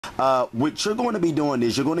what you're going to be doing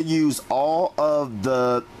is you're going to use all of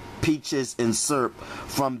the peaches and syrup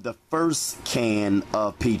from the first can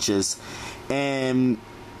of peaches, and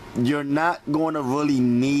you're not going to really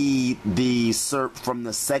need the syrup from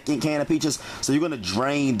the second can of peaches, so you're going to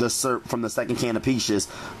drain the syrup from the second can of peaches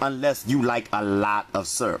unless you like a lot of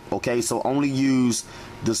syrup. Okay, so only use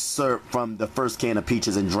the syrup from the first can of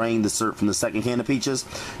peaches and drain the syrup from the second can of peaches.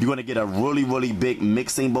 You're going to get a really big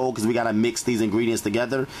mixing bowl, because we got to mix these ingredients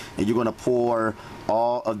together, and you're going to pour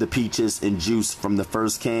all of the peaches and juice from the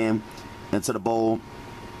first can into the bowl.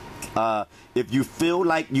 If you feel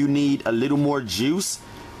like you need a little more juice,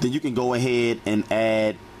 then you can go ahead and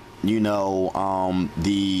add, you know,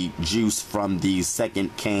 the juice from the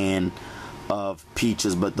second can of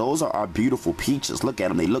peaches. But those are our beautiful peaches. Look at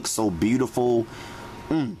them. They look so beautiful.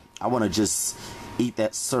 I want to just eat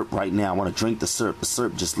that syrup right now. I want to drink the syrup. The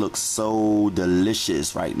syrup just looks so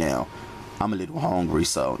delicious right now. I'm a little hungry,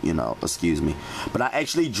 so, you know, excuse me. But I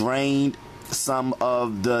actually drained some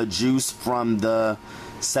of the juice from the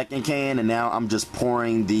second can, and now I'm just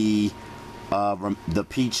pouring the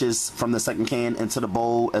peaches from the second can into the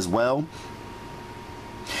bowl as well.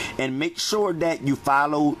 And make sure that you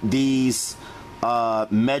follow these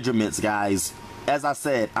measurements, guys. As I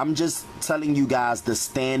said, I'm just telling you guys the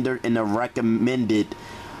standard and the recommended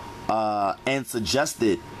and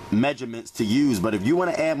suggested measurements to use. But if you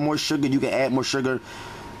want to add more sugar, you can add more sugar.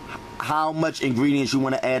 How much ingredients you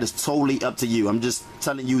want to add is totally up to you. I'm just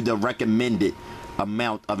telling you the recommended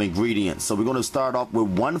amount of ingredients. So we're going to start off with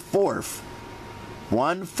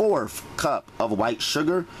 1/4 cup of white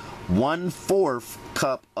sugar, 1/4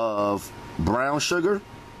 cup of brown sugar.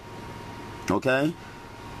 Okay,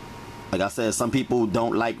 like I said, some people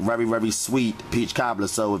don't like very sweet peach cobbler,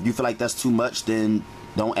 so if you feel like that's too much, then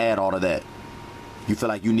don't add all of that. If you feel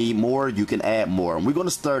like you need more, you can add more. And we're going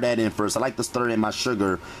to stir that in first. I like to stir in my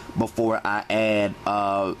sugar before I add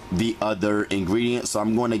the other ingredients, so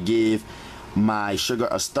I'm going to give my sugar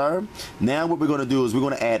a stir. Now what we're going to do is we're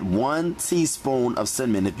going to add 1 teaspoon of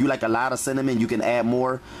cinnamon. If you like a lot of cinnamon, you can add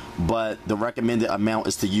more, but the recommended amount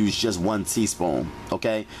is to use just 1 teaspoon.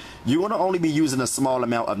 Okay, you're going to only be using a small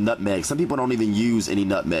amount of nutmeg. Some people don't even use any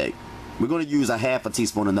nutmeg. We're going to use a 1/2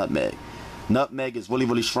 teaspoon of nutmeg. Nutmeg is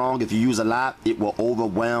really strong. If you use a lot, it will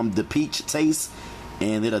overwhelm the peach taste,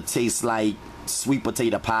 and it'll taste like sweet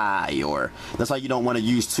potato pie. Or that's why you don't want to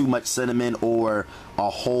use too much cinnamon or a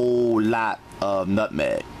whole lot of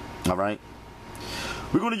nutmeg. All right,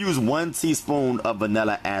 we're going to use 1 teaspoon of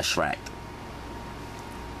vanilla extract.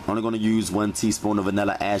 Only going to use 1 teaspoon of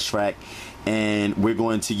vanilla extract, and we're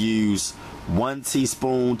going to use 1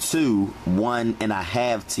 teaspoon to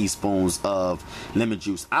 1.5 teaspoons of lemon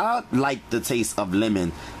juice. I like the taste of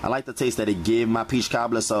lemon. I like the taste that it gives my peach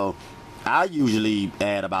cobbler, so I usually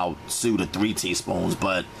add about 2 to 3 teaspoons,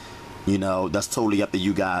 but you know, that's totally up to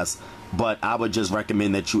you guys. But I would just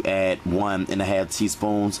recommend that you add 1.5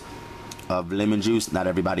 teaspoons of lemon juice. Not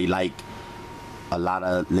everybody like a lot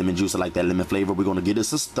of lemon juice. I like that lemon flavor. We're going to give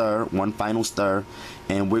this a stir, one final stir,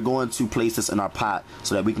 and we're going to place this in our pot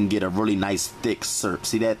so that we can get a really nice thick syrup.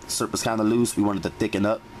 See that syrup is kind of loose? We want it to thicken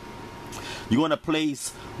up. You're going to place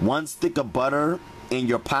 1 stick of butter in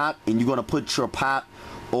your pot, and you're going to put your pot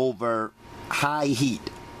over high heat.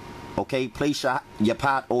 Okay, place your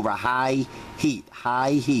pot over high heat.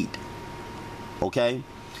 Okay,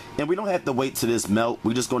 and we don't have to wait till this melt.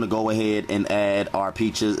 We're just going to go ahead and add our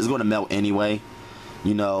peaches. It's going to melt anyway.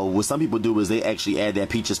 You know, what some people do is they actually add their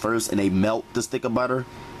peaches first and they melt the stick of butter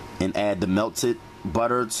and add the melted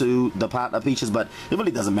butter to the pot of peaches, but it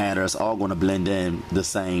really doesn't matter. It's all going to blend in the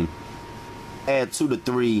same. Add 2 to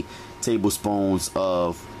 3 tablespoons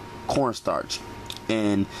of cornstarch,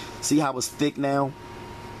 and see how it's thick now?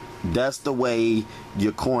 That's the way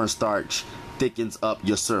your cornstarch thickens up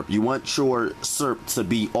your syrup. You want your syrup to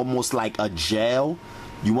be almost like a gel.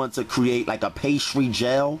 You want to create like a pastry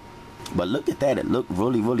gel. But look at that, it looked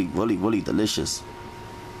really delicious.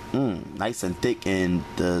 Nice and thick, and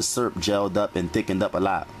the syrup gelled up and thickened up a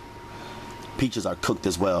lot. Peaches are cooked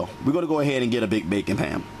as well. We're going to go ahead and get a big baking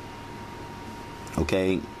pan.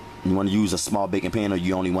 Okay, you want to use a small baking pan, or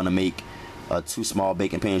you only want to make 2 small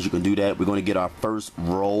baking pans, you can do that. We're going to get our first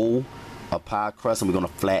roll of pie crust, and we're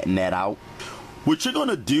going to flatten that out. What you're going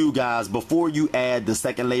to do, guys, before you add the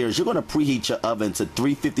second layer is you're going to preheat your oven to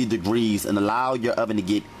 350 degrees and allow your oven to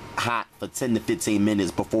get hot for 10 to 15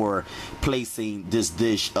 minutes before placing this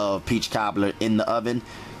dish of peach cobbler in the oven.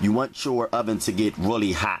 You want your oven to get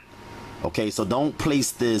really hot. Okay, so don't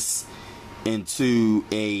place this into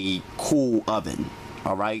a cool oven.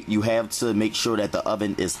 All right, you have to make sure that the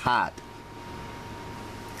oven is hot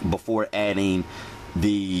before adding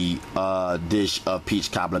the dish of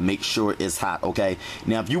peach cobbler. Make sure it's hot, okay?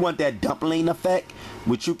 Now, if you want that dumpling effect,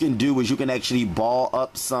 what you can do is you can actually ball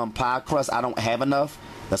up some pie crust. I don't have enough.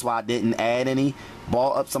 That's why I didn't add any.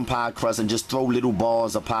 Ball up some pie crust and just throw little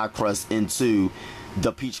balls of pie crust into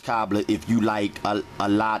the peach cobbler if you like a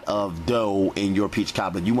lot of dough in your peach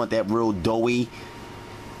cobbler. You want that real doughy,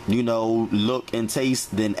 you know, look and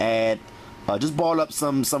taste, then add, just ball up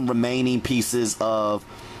some remaining pieces of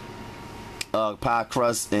pie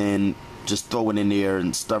crust and just throw it in there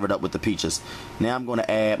and stir it up with the peaches. Now I'm going to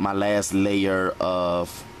add my last layer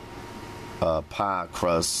of pie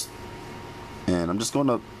crust, and I'm just going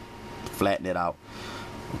to flatten it out.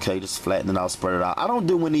 Okay, just flatten it out, spread it out. I don't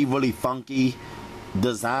do any really funky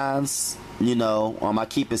designs, you know. I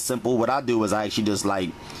keep it simple. What I do is I actually just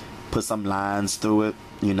like put some lines through it,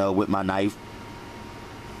 you know, with my knife.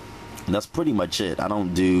 And that's pretty much it. I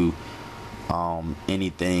don't do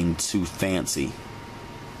anything too fancy.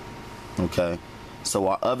 Okay, so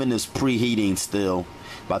our oven is preheating still.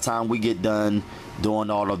 By the time we get done doing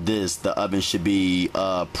all of this, the oven should be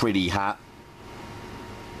pretty hot.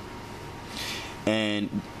 And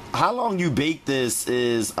how long you bake this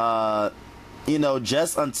is you know,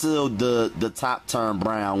 just until the top turn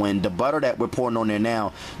brown. When the butter that we're pouring on there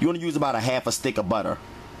now, you're going to use about a half a stick of butter.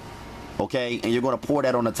 Okay, and you're going to pour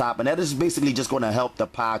that on the top, and that is basically just going to help the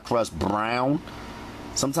pie crust brown.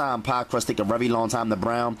 Sometimes pie crust take a very long time to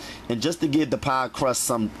brown, and just to give the pie crust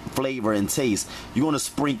some flavor and taste, you're going to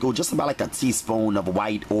sprinkle just about like a teaspoon of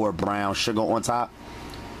white or brown sugar on top.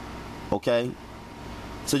 Okay,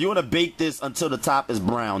 so you want to bake this until the top is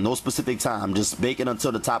brown. No specific time. Just bake it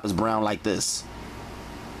until the top is brown like this.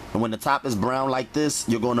 And when the top is brown like this,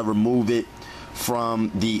 you're going to remove it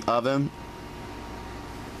from the oven.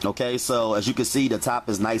 Okay, so as you can see, the top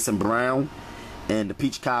is nice and brown. And the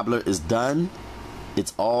peach cobbler is done.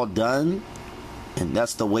 It's all done. And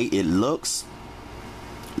that's the way it looks.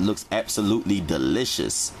 It looks absolutely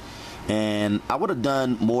delicious. And I would have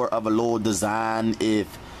done more of a little design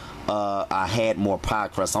if I had more pie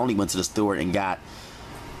crust. I only went to the store and got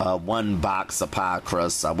one box of pie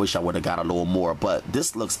crust. I wish I would have got a little more, but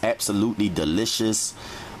this looks absolutely delicious.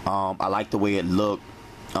 I like the way it looked.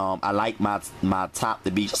 I like my top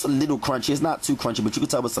to be just a little crunchy. It's not too crunchy, but you can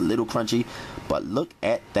tell it's a little crunchy. But look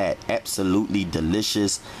at that, absolutely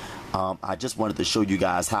delicious. I just wanted to show you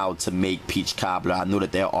guys how to make peach cobbler. I know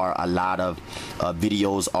that there are a lot of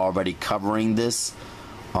videos already covering this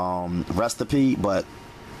recipe, but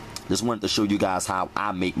just wanted to show you guys how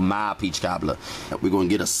I make my peach cobbler. We're going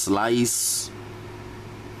to get a slice.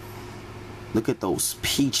 Look at those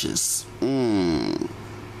peaches. And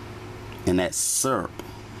that syrup.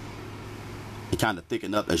 It kind of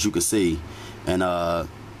thickened up, as you can see. And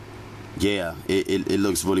yeah, it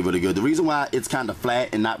looks really, really good. The reason why it's kind of flat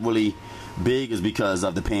and not really big is because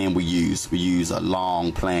of the pan we use. We use a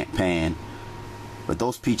long pan. But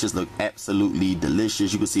those peaches look absolutely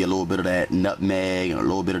delicious. You can see a little bit of that nutmeg and a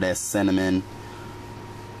little bit of that cinnamon.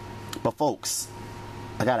 But folks,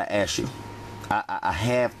 I gotta ask you. I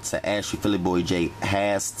have to ask you, Philly Boy J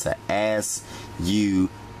has to ask you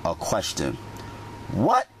a question.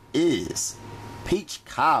 What is peach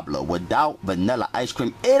cobbler without vanilla ice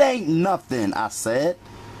cream? It ain't nothing, I said.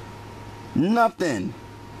 Nothing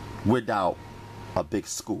without a big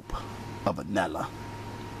scoop of vanilla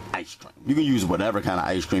ice cream. You can use whatever kind of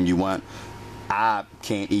ice cream you want. I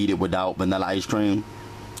can't eat it without vanilla ice cream.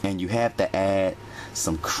 And you have to add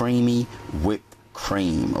some creamy whipped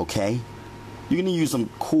cream, okay? You can use some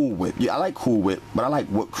Cool Whip. Yeah, I like Cool Whip, but I like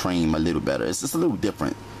whipped cream a little better. It's just a little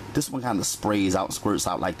different. This one kind of sprays out, squirts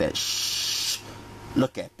out like that. Shh.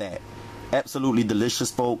 Look at that. Absolutely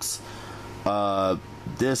delicious, folks.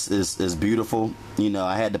 This is beautiful. You know,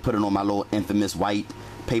 I had to put it on my little infamous white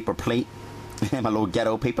paper plate. My little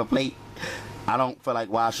ghetto paper plate. I don't feel like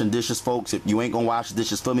washing dishes, folks. If you ain't gonna wash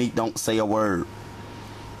dishes for me, don't say a word.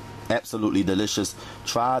 Absolutely delicious.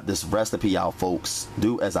 Try this recipe out, folks.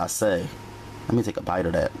 Do as I say. Let me take a bite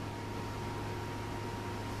of that.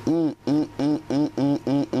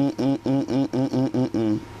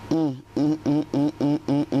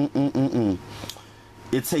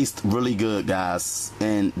 It tastes really good, guys.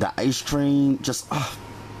 And the ice cream just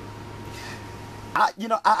I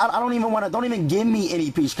don't even want to. Don't even give me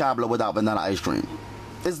any peach cobbler without vanilla ice cream.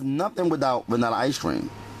 There's nothing without vanilla ice cream.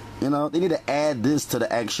 You know, they need to add this to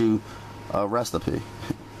the actual recipe.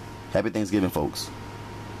 Happy Thanksgiving, folks.